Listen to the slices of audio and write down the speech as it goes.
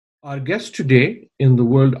Our guest today in the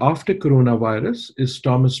world after coronavirus is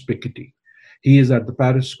Thomas Piketty. He is at the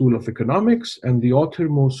Paris School of Economics and the author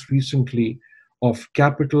most recently of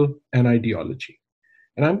Capital and Ideology.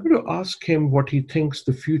 And I'm going to ask him what he thinks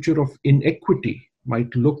the future of inequity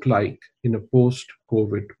might look like in a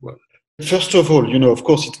post-COVID world. First of all, of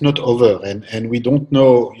course, it's not over, and we don't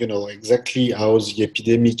know, exactly how the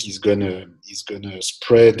epidemic is gonna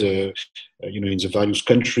spread, in the various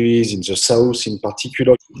countries, in the south in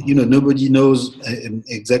particular. Nobody knows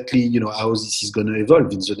exactly, how this is gonna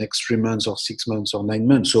evolve in the next 3 months or 6 months or 9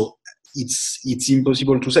 months. So it's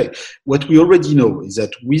impossible to say. What we already know is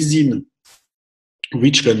that within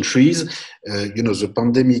rich countries, the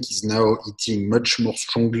pandemic is now hitting much more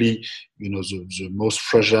strongly, the most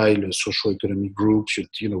fragile socio-economic groups.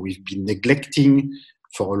 We've been neglecting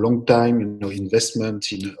for a long time, investment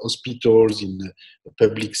in hospitals, in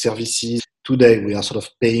public services. Today, we are sort of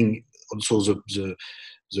paying also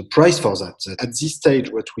the price for that. At this stage,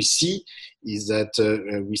 what we see is that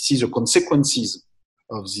we see the consequences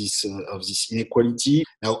of this inequality.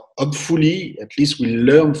 Now, hopefully, at least we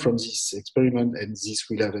learn from this experiment, and this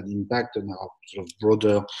will have an impact on our sort of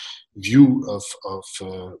broader view of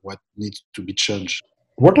what needs to be changed.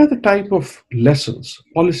 What are the type of lessons,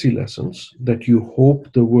 policy lessons, that you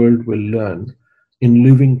hope the world will learn in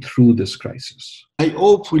living through this crisis? I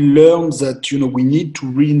hope we learn that we need to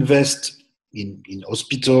reinvest in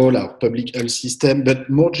hospital, our public health system, but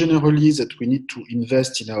more generally that we need to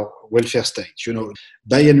invest in our welfare state.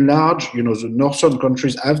 By and large, the northern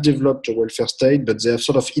countries have developed a welfare state, but they have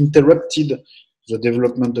sort of interrupted the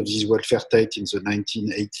development of this welfare state in the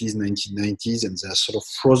 1980s, 1990s, and they have sort of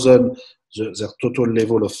frozen their total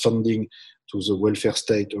level of funding to the welfare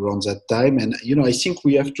state around that time. And I think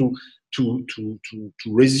we have to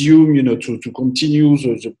resume, to continue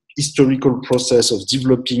the historical process of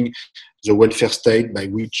developing the welfare state, by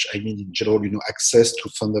which I mean in general, access to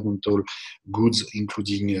fundamental goods,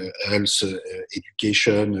 including health,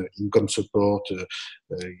 education, income support,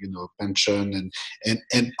 pension,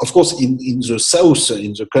 and of course in the south,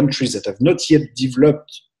 in the countries that have not yet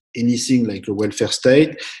developed anything like a welfare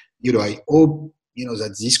state, I hope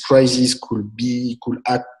that this crisis could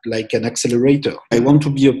act like an accelerator. I want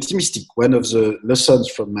to be optimistic. One of the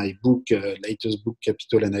lessons from my book, latest book,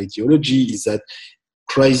 Capital and Ideology, is that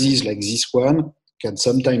crises like this one can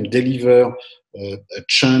sometimes deliver a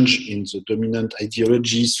change in the dominant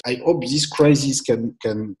ideologies. I hope this crisis can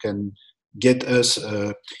get us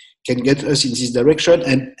in this direction,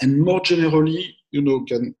 and more generally,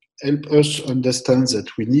 can help us understand that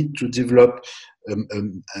we need to develop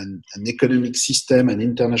an economic system, an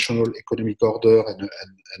international economic order,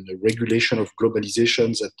 and a regulation of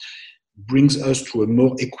globalization that brings us to a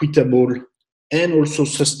more equitable and also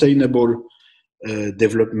sustainable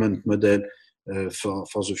development model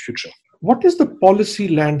for the future. What is the policy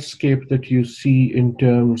landscape that you see in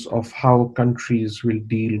terms of how countries will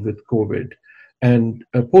deal with COVID and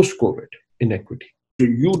post-COVID inequity? The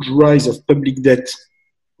huge rise of public debt,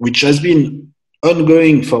 which has been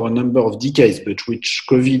ongoing for a number of decades, but which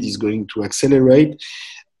COVID is going to accelerate,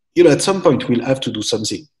 at some point we'll have to do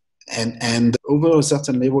something. And over a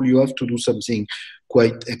certain level, you have to do something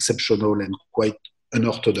quite exceptional and quite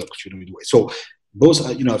unorthodox, in a way. So both,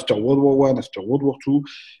 after World War I, after World War II,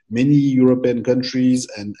 many European countries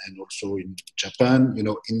and also in Japan,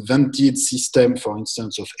 invented system, for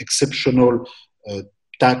instance, of exceptional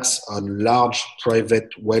tax on large private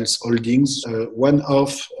wealth holdings,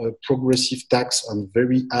 one-off progressive tax on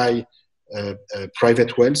very high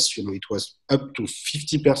private wealth. It was up to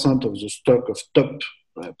 50% of the stock of top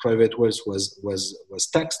private wealth was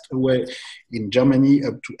taxed away in Germany,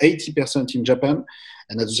 up to 80% in Japan.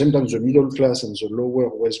 And at the same time, the middle class and the lower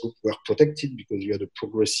wealth group were protected because you had a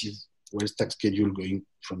progressive wealth tax schedule going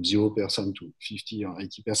from 0% to 50 or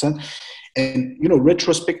 80%. And,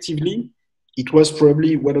 retrospectively, it was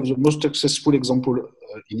probably one of the most successful examples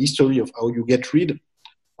in history of how you get rid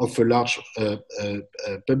of a large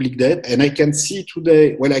public debt. And I can see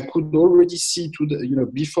today, I could already see today,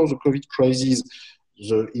 before the COVID crisis,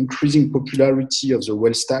 the increasing popularity of the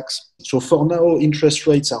wealth tax. So for now, interest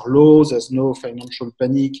rates are low, there's no financial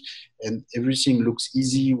panic, and everything looks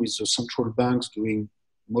easy with the central banks doing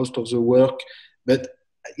most of the work. But,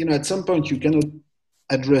 at some point, you cannot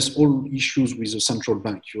address all issues with the central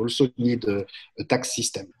bank. You also need a tax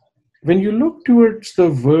system. When you look towards the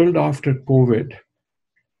world after COVID,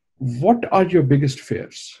 what are your biggest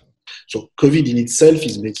fears? So COVID in itself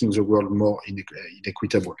is making the world more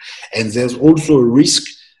inequitable. And there's also a risk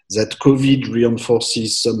that COVID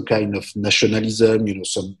reinforces some kind of nationalism.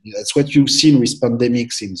 That's what you've seen with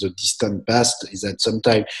pandemics in the distant past, is that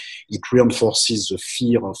sometimes it reinforces the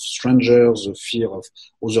fear of strangers, the fear of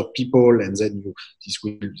other people, and then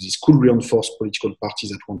this could reinforce political parties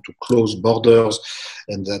that want to close borders,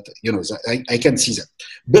 and that, I can see that.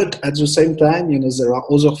 But at the same time, there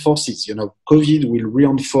are other forces. COVID will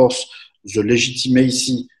reinforce the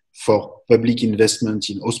legitimacy for public investment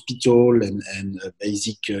in hospital and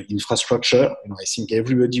basic infrastructure. I think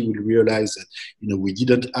everybody will realize that, we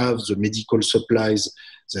didn't have the medical supplies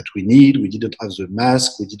that we need. We didn't have the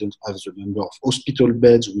mask. We didn't have the number of hospital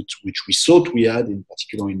beds which we thought we had, in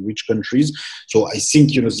particular in rich countries. So I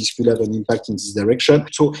think, this will have an impact in this direction.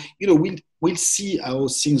 So, we'll see how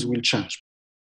things will change.